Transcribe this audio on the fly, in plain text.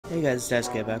Hey guys, it's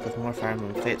Daisuke back with more Fire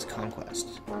Emblem Fates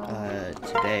Conquest.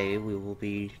 Today we will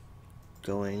be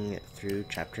going through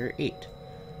Chapter 8.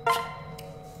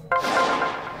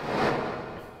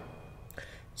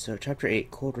 So, Chapter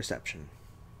 8, Cold Reception.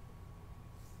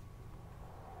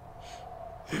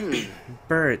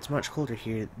 Brr, it's much colder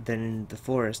here than in the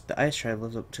forest. The ice tribe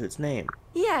lives up to its name.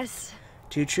 Yes.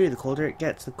 Too true, the colder it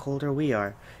gets, the colder we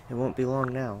are. It won't be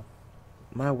long now.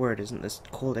 My word, isn't this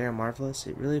cold air marvelous?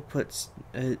 It really puts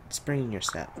spring in your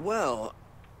step. Well...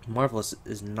 Marvelous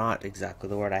is not exactly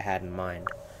the word I had in mind.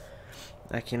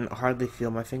 I can hardly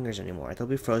feel my fingers anymore. They'll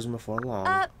be frozen before long.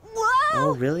 Whoa!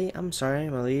 Oh, really? I'm sorry,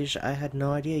 my liege. I had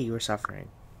no idea you were suffering.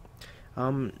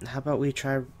 How about we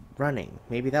try running?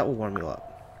 Maybe that will warm you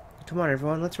up. Come on,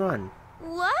 everyone, let's run.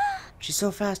 What? She's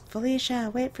so fast.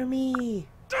 Felicia, wait for me.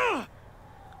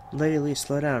 Lady Lee,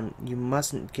 slow down. You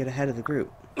mustn't get ahead of the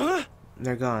group.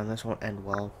 They're gone. This won't end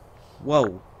well.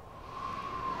 Whoa.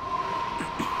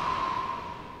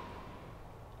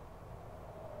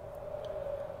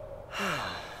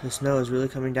 The snow is really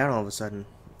coming down all of a sudden.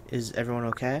 Is everyone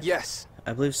okay? Yes.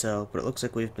 I believe so, but it looks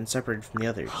like we've been separated from the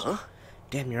others. Huh?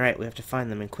 Damn, you're right. We have to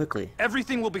find them, and quickly.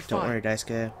 Everything will be fine. Don't worry,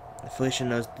 Daisuke. Felicia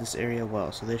knows this area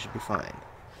well, so they should be fine.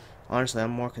 Honestly,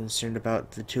 I'm more concerned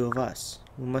about the two of us.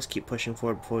 We must keep pushing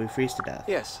forward before we freeze to death.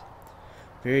 Yes.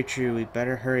 Very true. We'd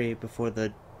better hurry before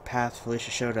the path Felicia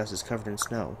showed us is covered in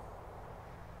snow.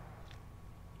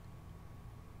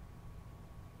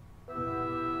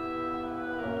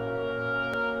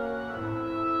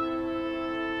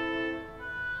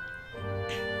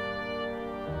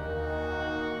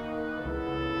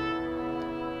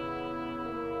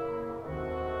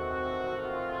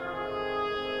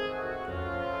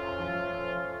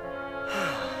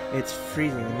 It's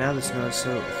freezing, and now the snow is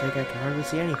so thick I can hardly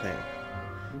see anything.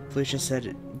 Felicia said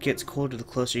it gets colder the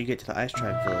closer you get to the Ice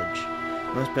Tribe village.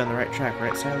 You must be on the right track,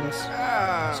 right, Silas?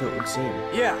 So it would seem.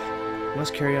 Yeah. I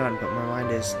must carry on, but my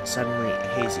mind is suddenly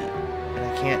hazy, and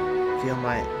I can't feel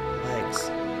my legs.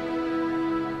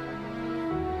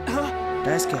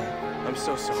 Daisuke! I'm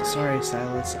so sorry. Sorry,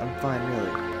 Silas. I'm fine,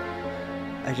 really.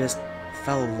 I just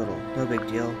fell a little. No big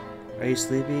deal. Are you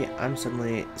sleepy? I'm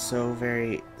suddenly so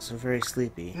very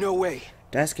sleepy. No way.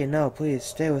 Daisuke, no, please,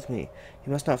 stay with me.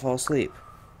 You must not fall asleep.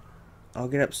 I'll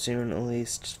get up soon, at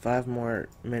least 5 more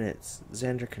minutes.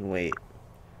 Xander can wait.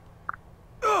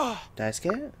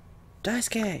 Daisuke?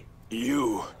 Daisuke!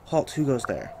 You. Halt, who goes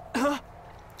there?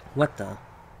 What the?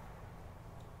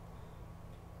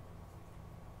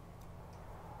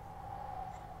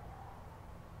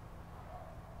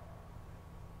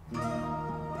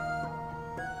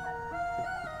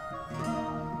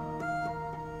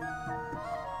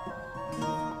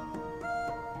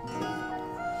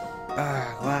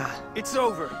 Wow. It's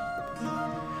over.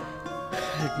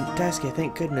 Daisuke,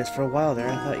 thank goodness. For a while there,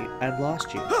 I thought I'd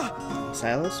lost you.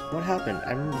 Silas, what happened?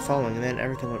 I remember following, and then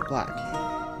everything went black.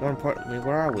 More importantly,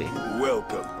 where are we?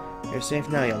 Welcome. You're safe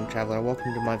now, young traveler.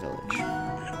 Welcome to my village.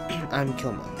 I'm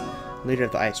Kilma, leader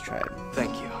of the Ice Tribe.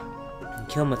 Thank you.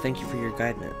 Kilma, thank you for your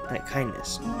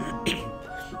kindness.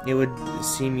 It would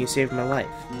seem you saved my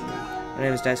life. My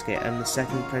name is Daisuke. I'm the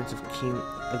second prince of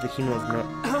the kingdom of North.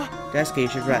 Daisuke, you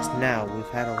should rest now. We've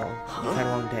had a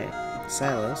long day.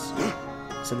 Silas,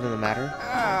 something the matter?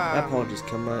 My apologies,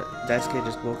 Kilma. Daisuke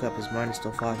just woke up. His mind is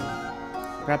still foggy.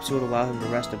 Perhaps you would allow him to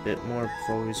rest a bit more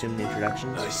before we resume the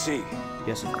introductions? I see.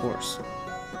 Yes, of course.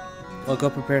 I'll go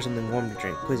prepare something warm to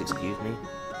drink. Please excuse me.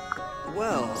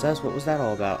 Well... Silas, what was that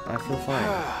all about? I feel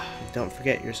fine. Don't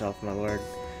forget yourself, my lord.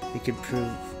 You could prove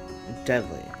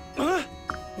deadly.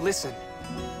 Listen.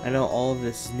 I know all of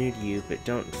this is new to you, but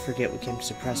don't forget we came to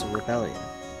suppress a rebellion.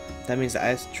 That means the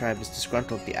Ice Tribe is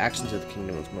disgruntled with the actions of the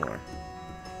Kingdom of Nor.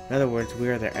 In other words, we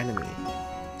are their enemy.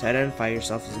 To identify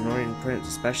yourself as a Norian prince,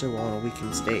 especially while in a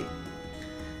weakened state,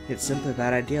 it's simply a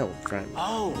bad idea, old friend.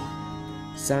 Oh.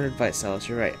 Sound advice, Silas.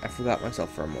 You're right. I forgot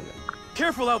myself for a moment.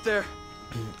 Careful out there.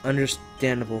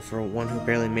 Understandable for one who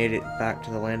barely made it back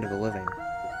to the land of the living.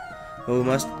 But we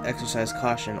must exercise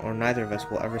caution, or neither of us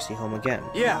will ever see home again.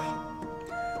 Yeah.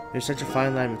 There's such a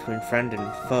fine line between friend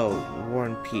and foe, war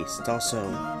and peace. It's also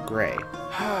gray.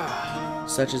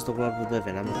 Such is the world we live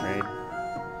in, I'm afraid.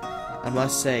 I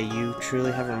must say, you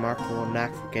truly have a remarkable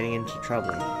knack for getting into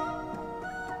trouble.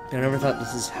 I never thought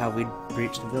this is how we'd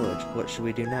reach the village. What should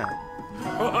we do now?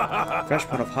 Fresh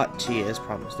pot of hot tea, as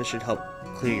promised. This should help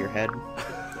clear your head.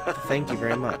 Thank you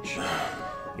very much.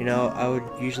 You know,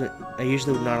 I usually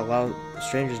would not allow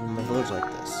strangers in my village like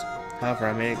this. However,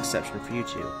 I made an exception for you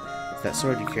two. It's that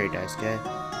sword you carry, Daisuke.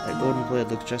 That golden blade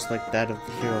looks just like that of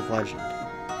the hero of legend.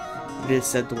 It is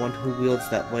said the one who wields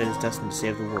that blade is destined to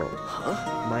save the world. Huh?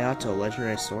 Mayato,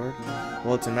 legendary sword?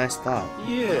 Well, it's a nice thought.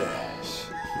 Yes.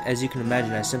 As you can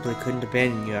imagine, I simply couldn't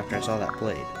abandon you after I saw that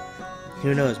blade.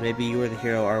 Who knows, maybe you are the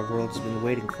hero our world has been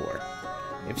waiting for.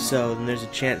 If so, then there's a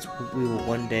chance we will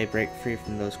one day break free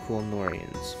from those cruel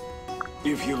Norians.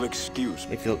 If you'll excuse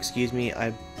me. If you'll excuse me,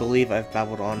 I believe I've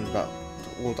babbled on about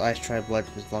old Ice Tribe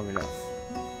legends long enough.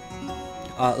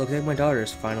 Looks like my daughter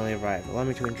has finally arrived. Allow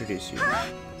me to introduce you.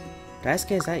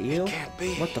 Daisuke, is that you? Can't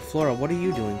be. What the Flora, what are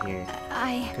you doing here?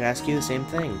 Could ask you the same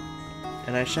thing.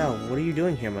 And I shall. What are you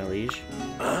doing here, my liege?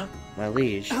 Huh? My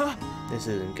liege? Huh? This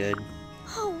isn't good.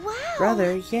 Oh, wow.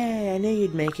 Brother, yay, I knew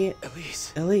you'd make it.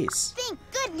 Elise. Elise. Thank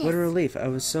goodness. What a relief. I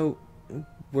was so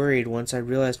worried once I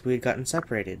realized we had gotten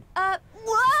separated. What?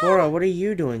 Flora, what are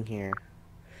you doing here?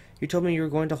 You told me you were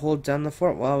going to hold down the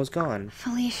fort while I was gone.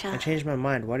 Felicia. I changed my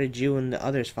mind. Why did you and the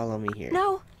others follow me here?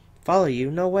 No. Follow you?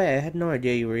 No way. I had no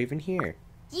idea you were even here.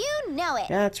 You know it.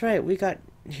 Yeah, that's right. We got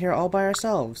here all by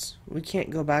ourselves. We can't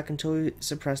go back until we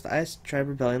suppress the Ice Tribe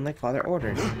rebellion like Father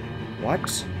ordered.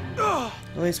 What?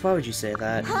 Elise, why would you say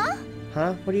that? Huh?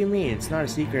 Huh? What do you mean? It's not a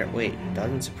secret. Wait,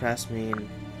 doesn't suppress mean,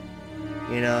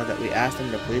 you know, that we asked them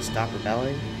to please stop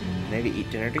rebelling? Maybe eat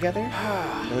dinner together?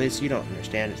 At least you don't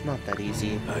understand. It's not that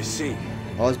easy. I see.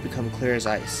 All has become clear as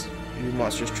ice. You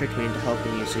monsters tricked me into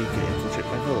helping you so you could infiltrate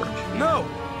my village. No!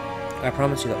 I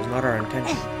promise you that was not our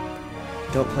intention.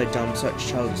 Don't play dumb. Such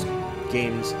childish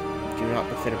games do not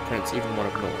befit a prince, even one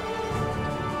of Nor.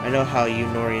 I know how you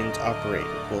Norians operate.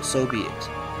 Well, so be it.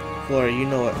 Flora, you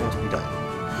know what must be done.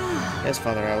 Yes,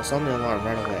 Father, I will sound the alarm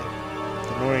right away.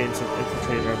 The Norians have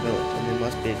infiltrated our village, and they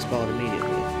must be expelled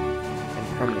immediately.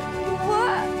 And permanently.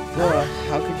 What? Flora,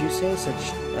 how could you say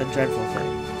such a dreadful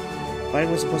thing?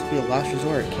 Fighting was supposed to be a last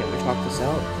resort. Can't we talk this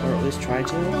out? Or at least try to?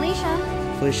 Felicia.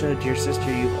 Felicia, dear sister,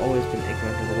 you've always been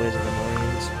ignorant of the ways of the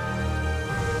Norians.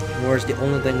 War is the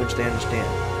only language they understand.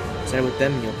 Side with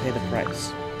them and you'll pay the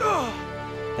price.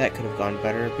 That could have gone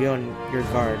better. Be on your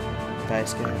guard,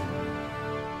 Daisuke.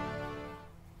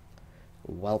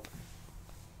 Welp.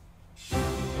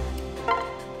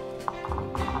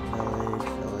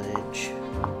 Village.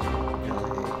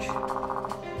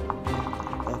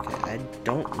 Okay, I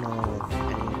don't know if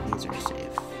any of these are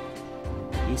safe.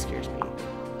 He scares me.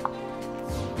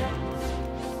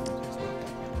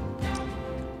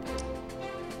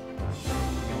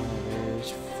 There's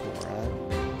Flora.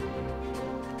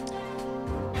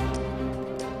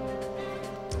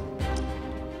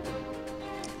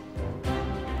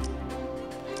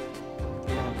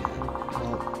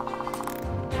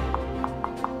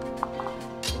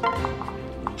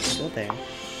 Go there.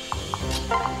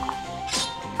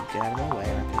 Get out of my way. I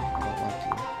don't want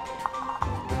you.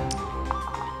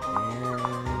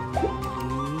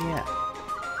 And yeah,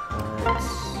 let's.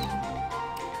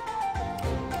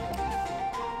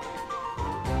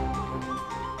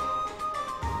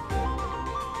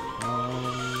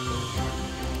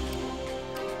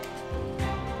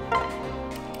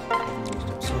 I've used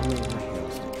up so many of my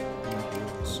heals.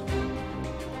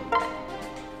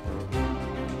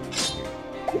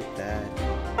 Get that.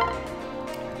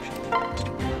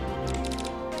 Actually,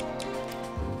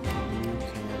 you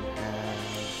can have that.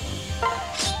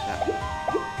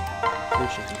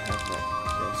 Lucia can have that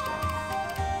heal stuff.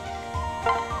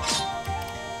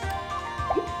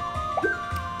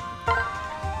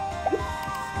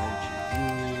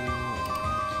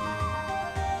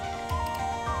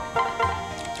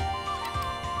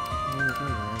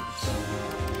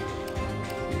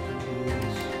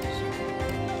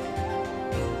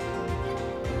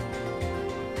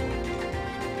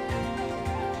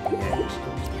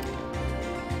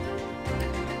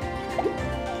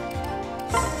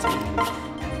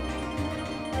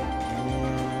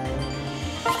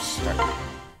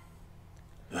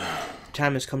 The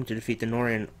time has come to defeat the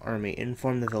Norian army.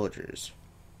 Inform the villagers.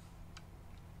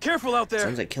 Careful out there!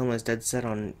 Sounds like Kilma is dead set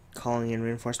on calling in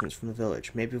reinforcements from the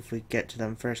village. Maybe if we get to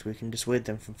them first, we can dissuade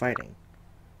them from fighting.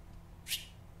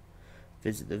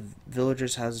 Visit the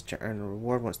villagers' houses to earn a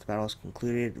reward. Once the battle is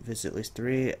concluded, visit at least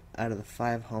 3 out of the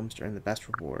 5 homes to earn the best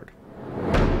reward.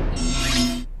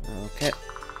 Okay.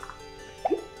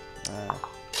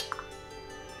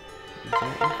 Does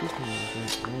that increase my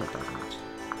movement? No, it doesn't.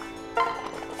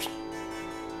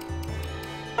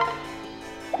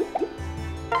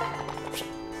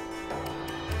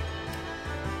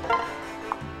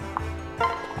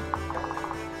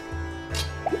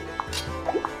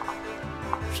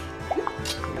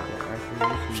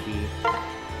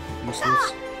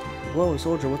 Useless. Whoa,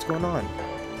 soldier, what's going on?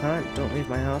 Huh? Don't leave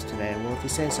my house today. Well, if you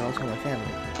say so, I'll tell my family.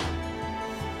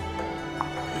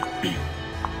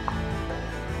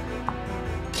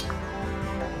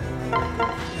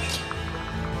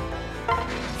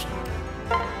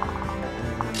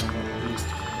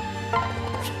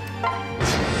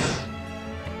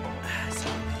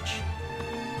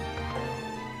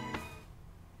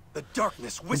 The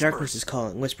darkness The whispers. darkness is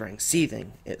calling, whispering,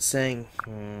 seething. It's saying,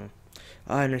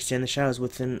 I understand the shadows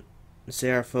within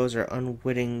say our foes are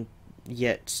unwitting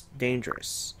yet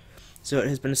dangerous. So it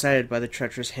has been decided by the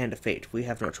treacherous hand of fate. We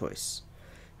have no choice.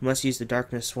 We must use the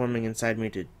darkness swarming inside me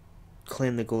to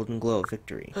claim the golden glow of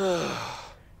victory.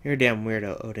 You're a damn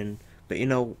weirdo, Odin. But you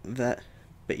know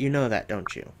that,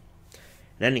 don't you?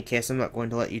 In any case, I'm not going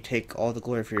to let you take all the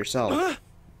glory for yourself.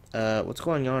 What's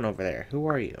going on over there? Who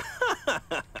are you?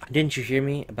 Didn't you hear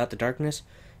me about the darkness?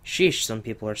 Sheesh, some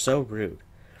people are so rude.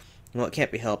 Well, it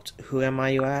can't be helped. Who am I,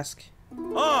 you ask?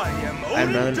 I am Odin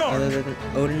I'm none Dark. other than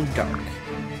Odin Dark.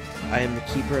 I am the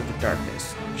keeper of the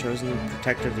darkness, chosen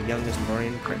protector of the youngest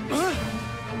Norian prince.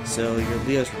 So you're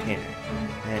Leo's retainer,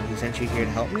 and he sent you here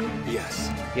to help me? Yes.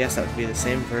 Yes, that would be the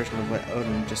same version of what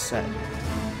Odin just said.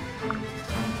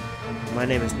 My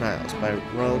name is Niles. By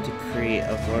royal decree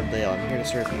of Lord Leo, I'm here to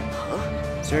serve you.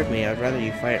 Huh? Serve me? I'd rather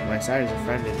you fight at my side as a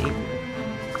friend and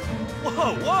equal.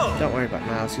 Whoa, whoa! Don't worry about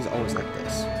Niles, he's always like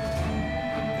this.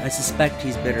 I suspect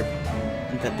he's bitter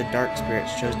that the dark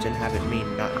spirits chose to inhabit me,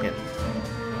 not him.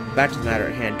 Back to the matter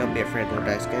at hand, don't be afraid, Lord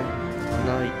Daisuke. I'll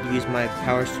now use my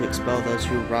powers to expel those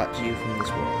who wrought you from this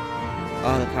world.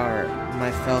 Ah, the power,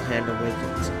 my fell hand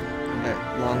awakens, and it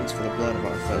longs for the blood of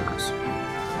our foes.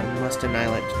 I must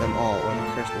annihilate them all, or the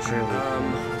curse will surely...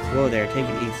 Whoa there, take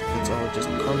it easy, it's all just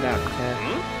calm down, okay?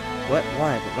 What?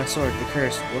 Why? But my sword, the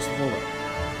curse, what's the holdup?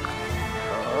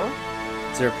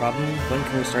 Is there a problem? When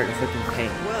can we start inflicting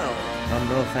pain? Well...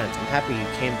 No offense, I'm happy you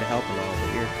came to help and all,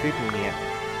 but you're creeping me out.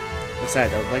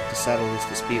 Besides, I would like to settle this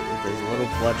dispute with as little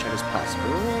bloodshed as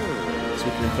possible. So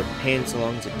we can inflict pain so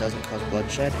long as it doesn't cause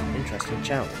bloodshed? Interesting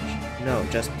challenge. No,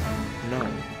 just... no.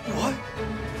 What?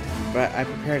 But I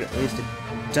prepared at least a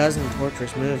dozen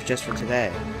torturous moves just for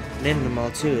today. Name them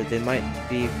all too, they might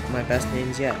be my best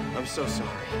names yet. I'm so sorry.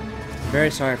 I'm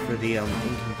very sorry for the,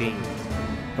 inconvenience.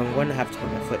 But I'm going to have to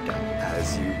put my foot down.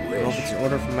 As you Well, if wish. it's an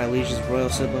order from my liege's royal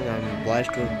sibling, I'm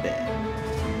obliged to obey.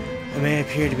 I may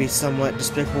appear to be somewhat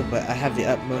despicable, but I have the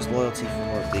utmost loyalty for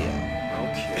Lord Leo.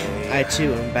 Okay. I,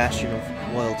 too, am a bastion of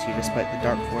loyalty despite the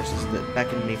dark forces that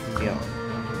beckon me from beyond.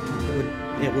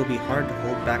 It will be hard to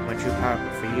hold back my true power,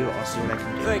 but for you, I'll see what I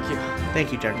can do. Thank you.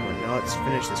 Thank you, gentlemen. Now let's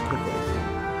finish this quickly.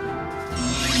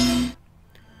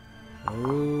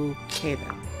 Okay,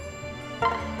 then.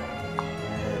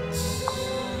 Let's...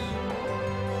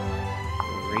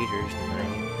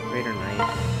 Raider Knight.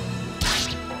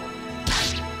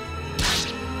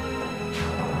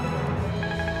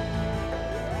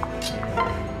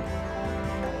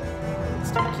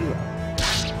 Let's take you out.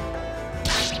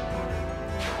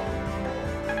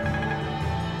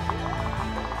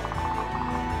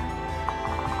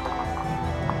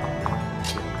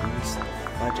 Release the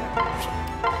fudge out.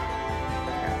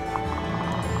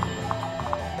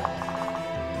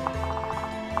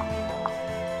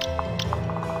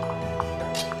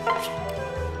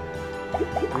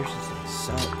 Resistance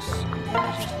sucks.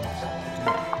 Resistance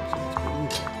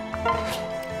doesn't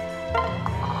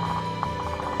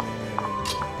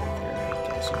I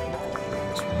guess I can go with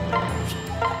this one.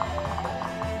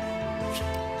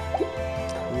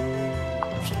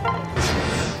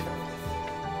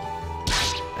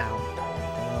 Ow.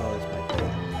 Oh, that's my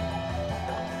bad.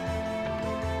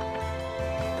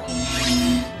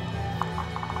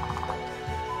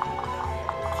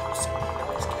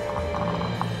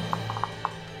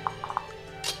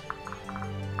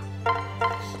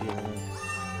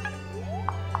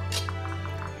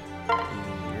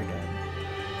 You're dead.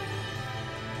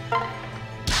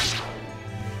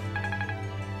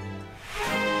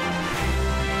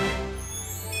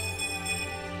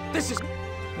 This is...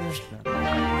 That's not bad.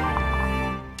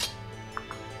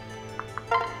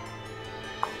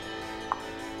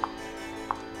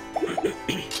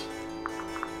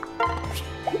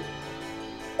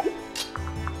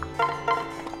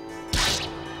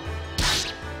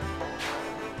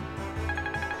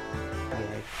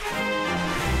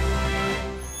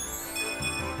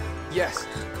 Yes.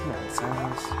 Come on,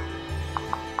 Silas.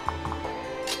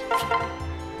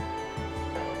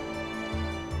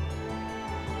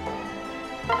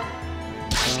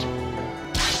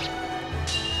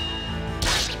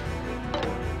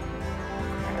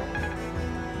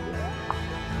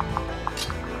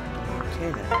 Okay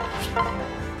then.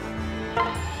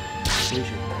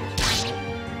 Fusion.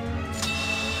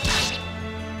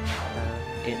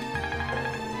 It.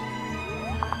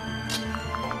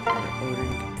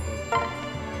 Odin.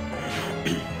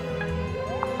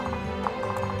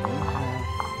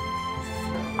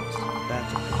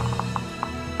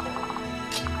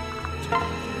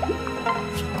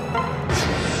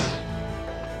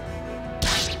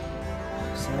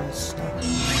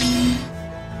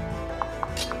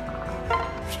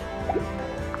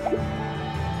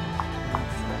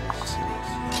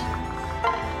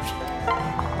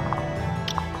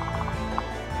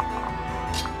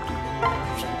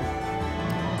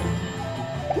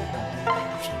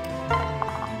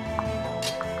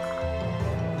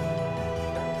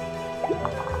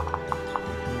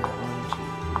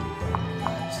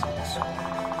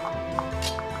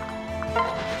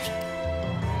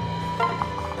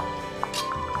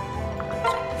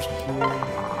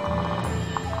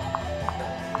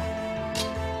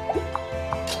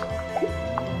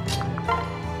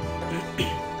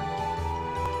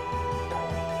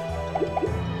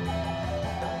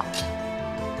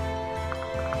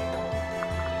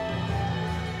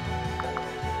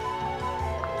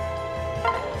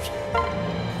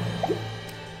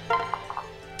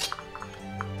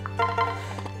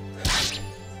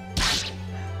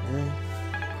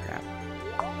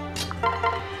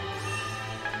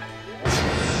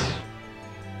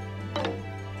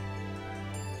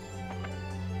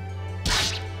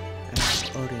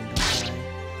 Odin, don't die.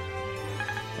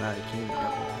 Wow, he came to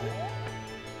double die.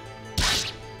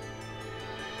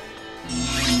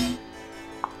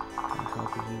 I'll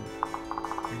help you.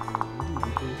 What are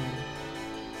you doing?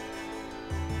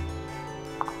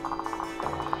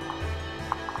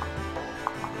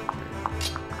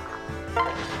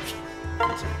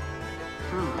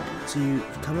 So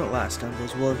you've come at last,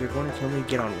 Dumbos. Well, if you're going to kill me,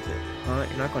 get on with it. Huh?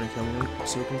 You're not going to kill me? I'm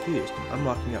so confused. I'm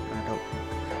locking up now. Don't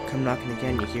come knocking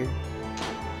again, you hear?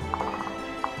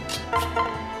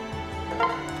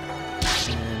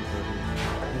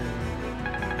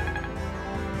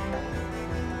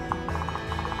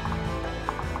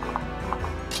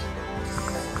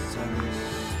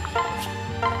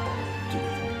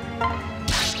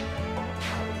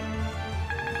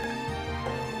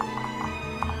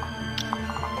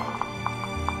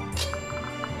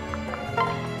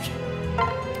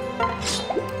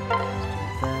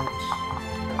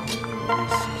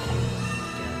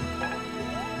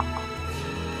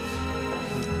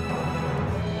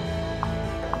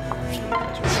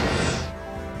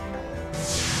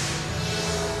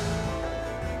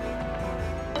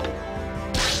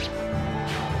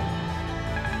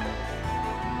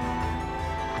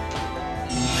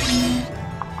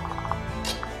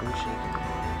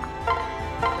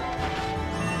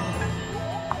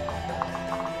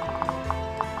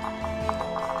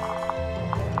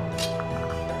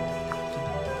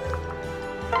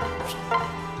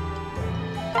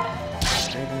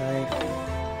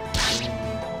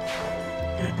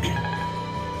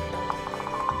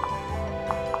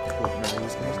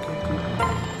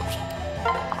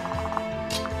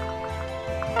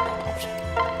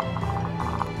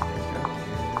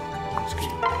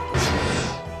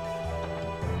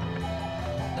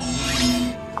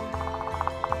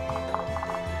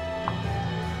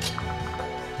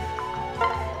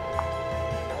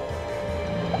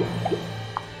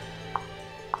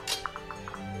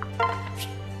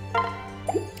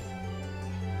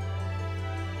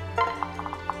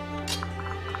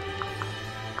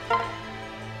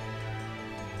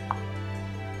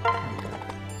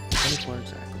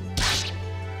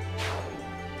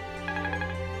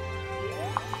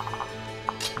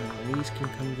 Can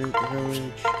come visit the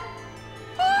village.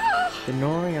 The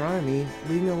Norian army?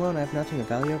 Leave me alone, I have nothing of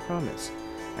value, I promise.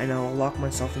 I know, I'll lock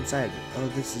myself inside. Oh,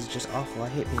 this is just awful, I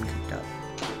hate being cooped up.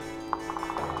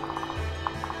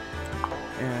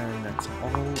 And that's all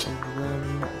of them,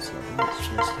 so let's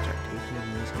just start taking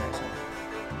these guys off.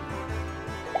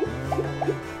 What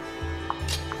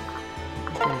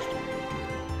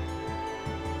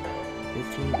do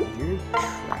 15, you're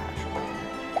trash.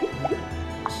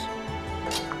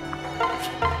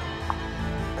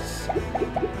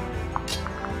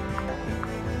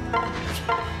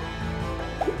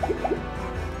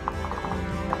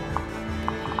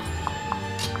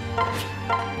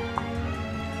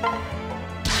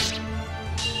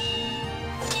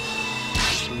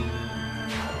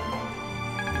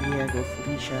 Yeah, go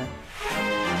Felicia.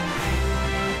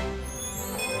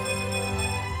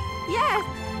 Yes!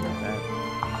 Not bad.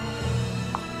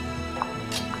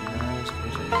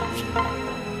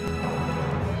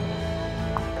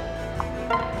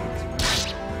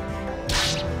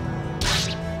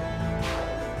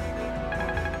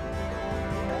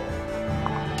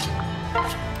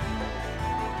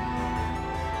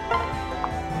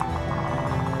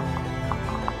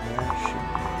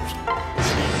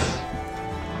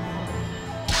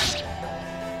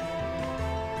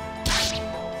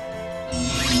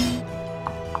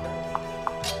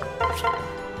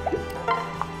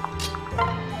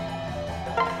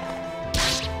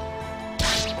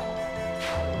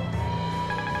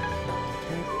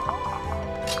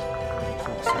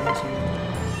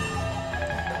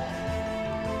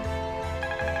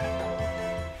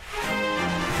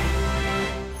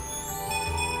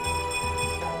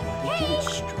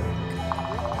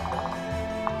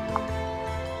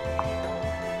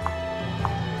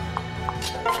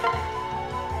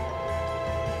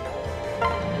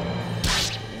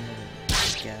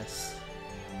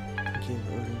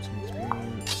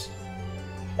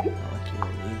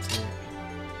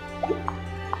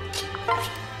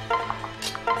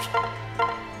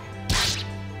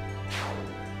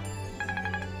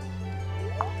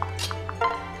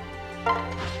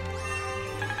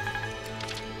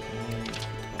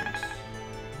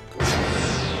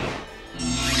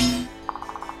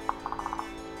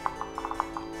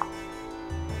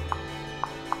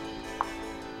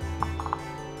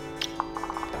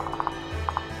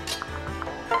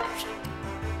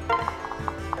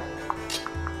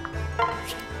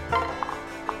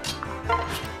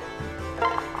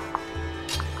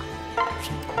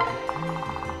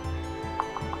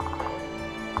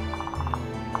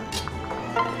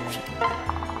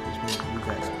 Just move you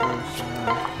guys close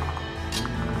enough.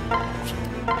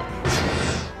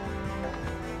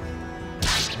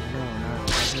 No, not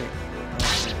right here.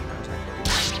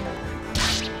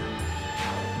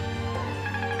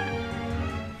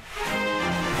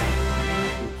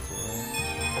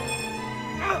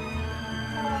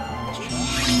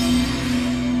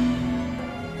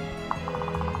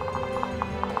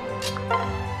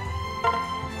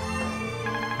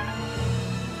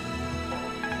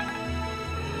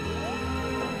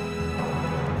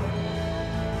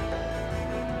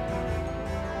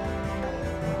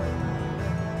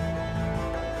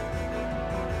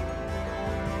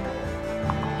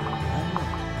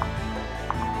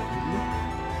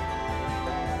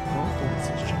 Oh, okay. I was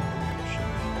actually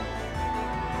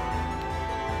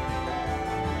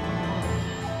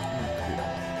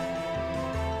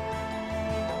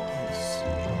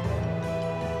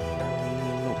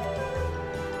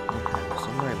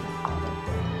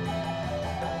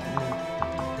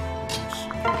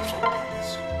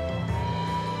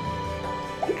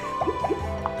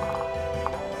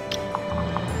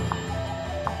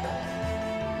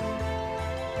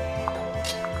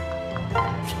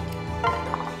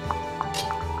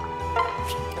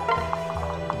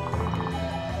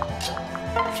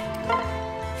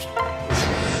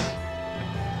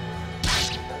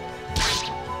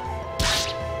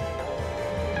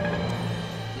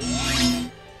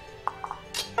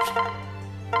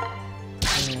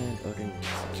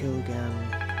kill again.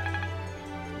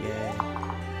 Yay.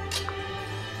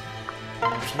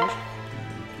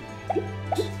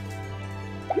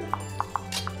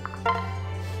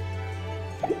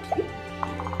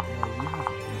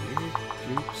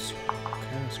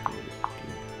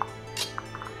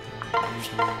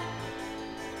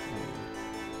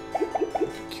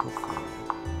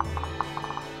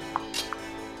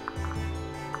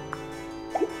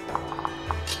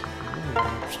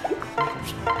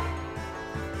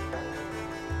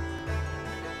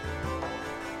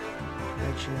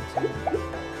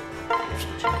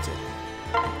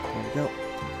 There we go.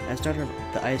 As daughter of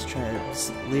the Ice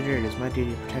Tribe's leader, it is my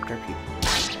duty to protect our people.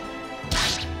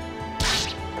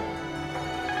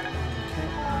 Okay.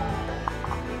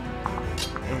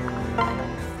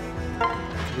 And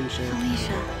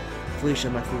Felicia,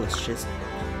 my foolish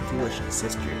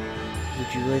sister. Did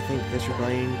you really think this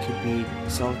rebellion could be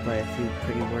solved by a few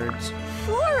pretty words?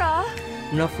 Flora!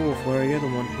 No fool, Flora. You're the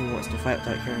one who wants to fight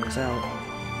without hearing us out.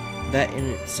 That in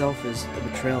itself is a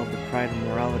betrayal of the pride and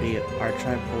morality our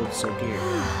tribe holds so dear.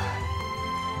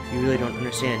 You really don't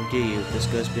understand, do you? This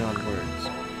goes beyond words.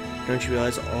 Don't you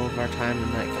realize all of our time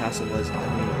in that castle was, it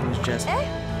was just...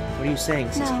 What are you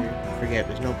saying, sister? No. Forget,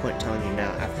 there's no point telling you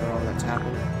now, after all that's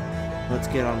happened. Let's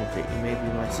get on with it. You may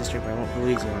be my sister, but I won't go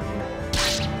easy on you.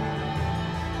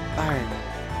 Fire!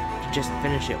 Just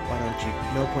finish it, why don't you?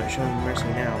 No point showing mercy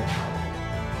now.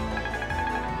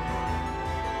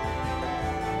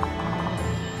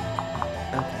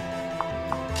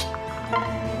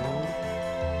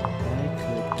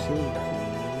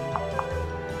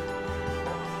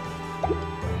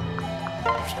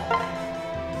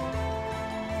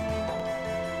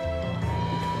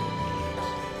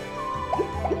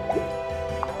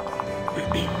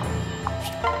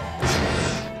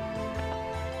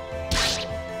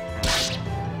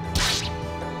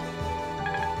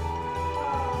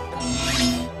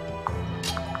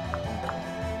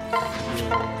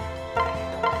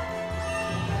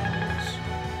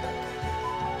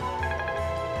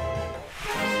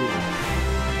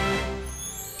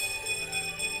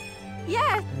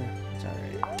 Yes! It's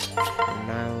alright.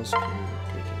 Niles can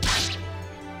take it.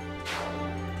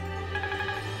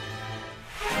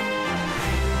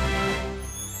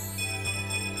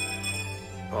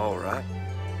 Alright.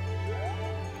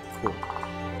 Cool.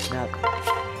 Now,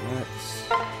 let's...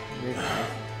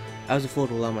 I was a fool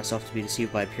to allow myself to be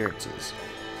deceived by appearances.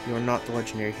 You are not the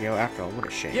legendary hero after all, what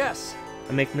a shame. Yes!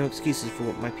 I make no excuses for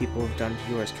what my people have done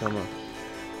to yours, Kilma.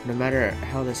 No matter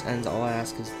how this ends, all I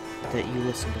ask is that you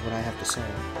listen to what I have to say.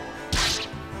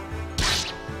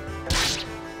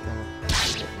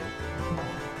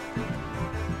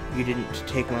 You didn't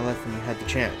take my life when you had the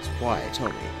chance. Why? Tell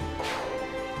me.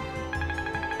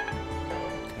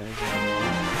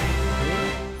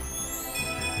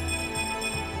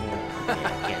 I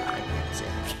can't say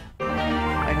that.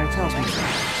 I gotta tell something.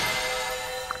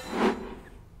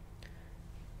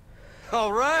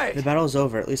 Alright! The battle is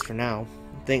over, at least for now.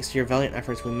 Thanks to your valiant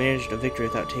efforts, we managed a victory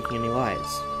without taking any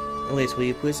lives. Elise, will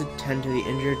you please attend to the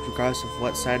injured, regardless of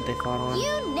what side they fought on?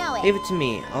 You know it! Leave it to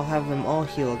me. I'll have them all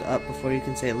healed up before you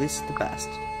can say Elise is the best.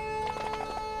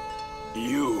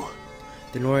 You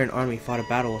The Norian army fought a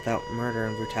battle without murder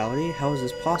and brutality? How is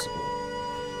this possible?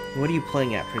 What are you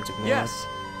playing at, Prince of Nora? Yes.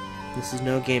 This is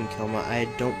no game, Kilma. I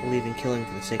don't believe in killing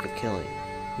for the sake of killing.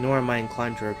 Nor am I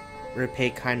inclined to repay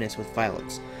kindness with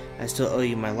violence. I still owe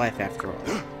you my life, after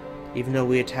all. Even though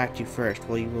we attacked you first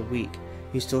while you were weak,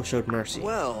 you still showed mercy.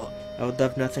 Well, I would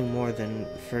love nothing more than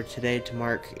for today to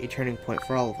mark a turning point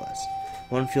for all of us.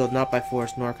 One fueled not by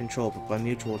force nor control, but by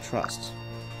mutual trust.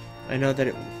 I know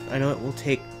it will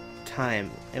take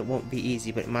time. It won't be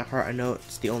easy, but in my heart I know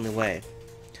it's the only way.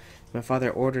 My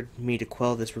father ordered me to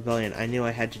quell this rebellion. I knew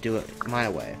I had to do it my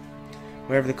way.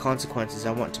 Whatever the consequences,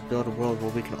 I want to build a world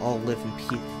where we can all live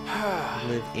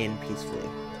in peacefully.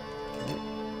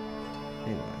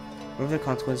 Anyway, whatever the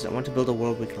consequences, I want to build a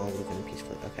world we can all live in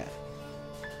peacefully. Okay.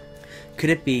 Could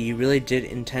it be you really did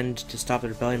intend to stop the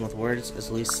rebellion with words, as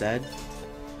Elise said?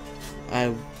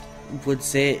 I would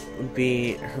say it would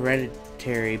be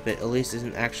hereditary, but Elise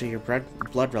isn't actually your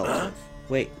blood relative.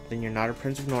 Wait, then you're not a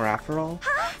Prince of Nora after all?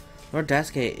 Lord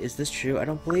Daisuke, is this true? I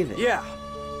don't believe it. yeah.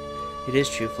 It is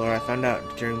true, Flora. I found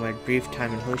out during my brief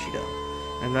time in Hoshido.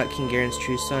 I'm not King Garen's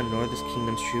true son, nor this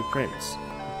kingdom's true prince.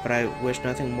 But I wish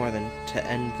nothing more than to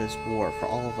end this war for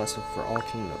all of us and for all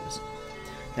kingdoms.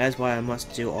 That is why I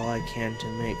must do all I can to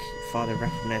make Father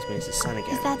recognize me as his son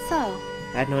again. Is that so?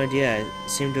 I had no idea. I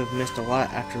seem to have missed a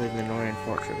lot after leaving the Norian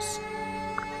fortress.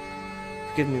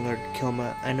 Forgive me, Lord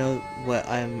Kilma. I know what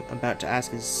I am about to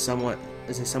ask is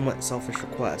a somewhat selfish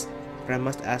request, but I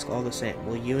must ask all the same.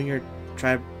 Will you and your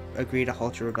tribe agree to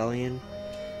halt your rebellion?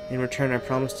 In return, I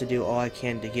promise to do all I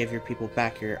can to give your people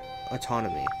back your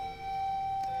autonomy.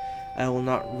 I will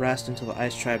not rest until the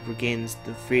Ice Tribe regains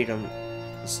the freedom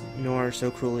nor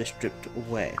so cruelly stripped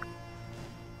away.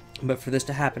 But for this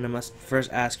to happen, I must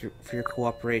first ask for your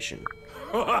cooperation.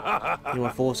 You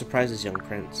are full of surprises, young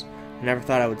prince. I never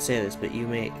thought I would say this, but you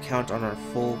may count on our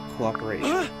full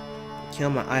cooperation.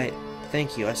 Kilma, I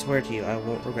thank you. I swear to you, I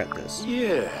won't regret this.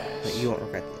 Yes. You won't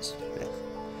regret this.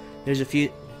 There's a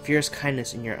fierce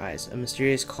kindness in your eyes, a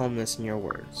mysterious calmness in your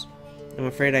words. I'm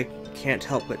afraid I can't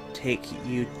help but take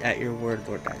you at your word,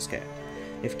 Lord Daisuke.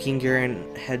 If King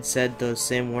Garen had said those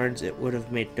same words, it would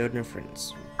have made no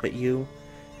difference. But you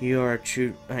are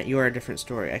a different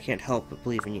story. I can't help but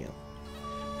believe in you.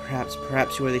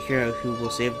 Perhaps you are the hero who will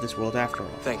save this world after all.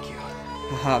 Thank you.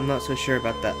 Haha, I'm not so sure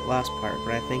about that last part,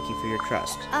 but I thank you for your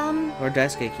trust. Lord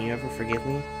Daisuke, can you ever forgive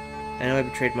me? I know I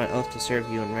betrayed my oath to serve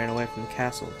you and ran away from the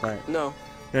castle, but... No.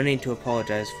 No need to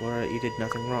apologize, Flora. You did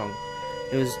nothing wrong.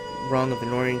 It was wrong of the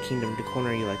Norian kingdom to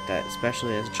corner you like that,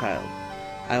 especially as a child.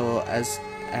 I will, as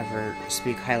ever,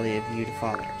 speak highly of you to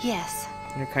Father. Yes.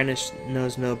 Your kindness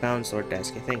knows no bounds, Lord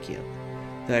Daisuke. Thank you.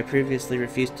 Though I previously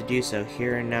refused to do so,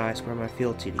 here and now I swear my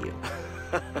fealty to you.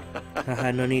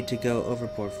 Haha, no need to go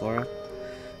overboard, Flora.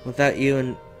 Without you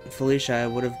and Felicia, I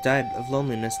would have died of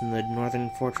loneliness in the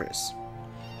northern fortress.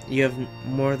 You have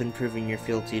more than proven your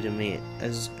fealty to me,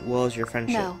 as well as your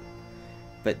friendship. No.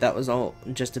 But that was all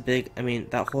just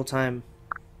that whole time,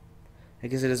 I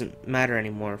guess it doesn't matter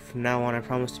anymore. From now on, I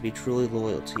promise to be truly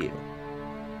loyal to you.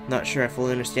 Not sure I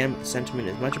fully understand, but the sentiment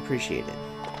is much appreciated.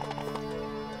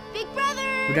 Big brother!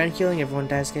 We're done healing everyone,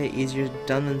 Daisuke. Easier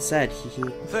done than said, hee.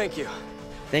 Thank you.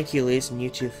 Thank you, Elise, and you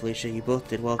too, Felicia. You both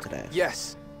did well today.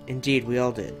 Yes. Indeed, we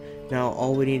all did. Now,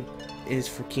 all we need is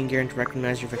for King Garen to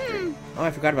recognize your victory. Oh,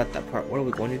 I forgot about that part. What are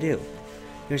we going to do? You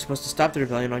were supposed to stop the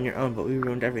rebellion on your own, but we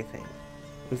ruined everything.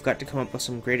 We've got to come up with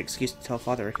some great excuse to tell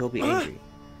Father or he'll be angry.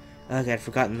 Ugh, I'd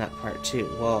forgotten that part too.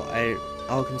 Well,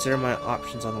 I'll consider my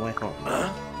options on the way home.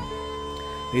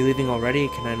 Are you leaving already?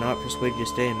 Can I not persuade you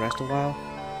to stay and rest a while?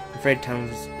 I'm afraid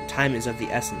time is of the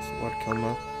essence, Lord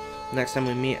Kilma. Next time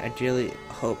we meet, I dearly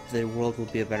hope the world will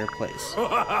be a better place.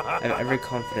 I have every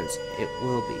confidence it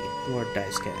will be, Lord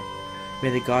Daisuke. May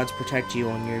the gods protect you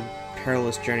on your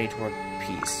perilous journey toward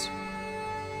peace.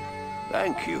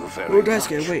 Thank you very Lord much.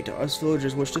 Daisuke, wait, us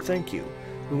villagers wish to thank you.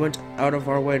 You went out of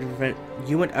your way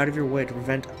to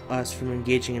prevent us from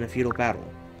engaging in a futile battle.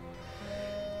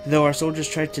 Though our soldiers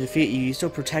tried to defeat you, you still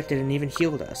protected and even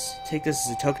healed us. Take this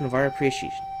as a token of our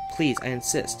appreciation. Please, I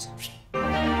insist.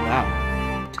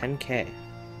 Wow. 10K.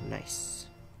 Nice.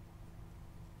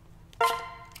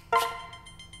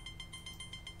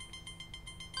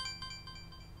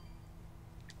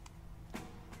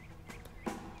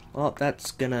 Well,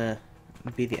 that's gonna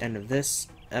be the end of this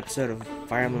episode of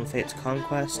Fire Emblem Fates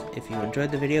Conquest. If you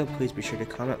enjoyed the video, please be sure to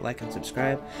comment, like, and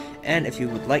subscribe. And if you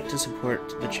would like to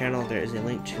support the channel, there is a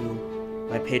link to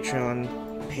my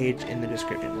Patreon page in the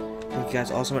description. Thank you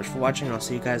guys all so much for watching, and I'll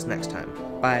see you guys next time.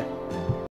 Bye.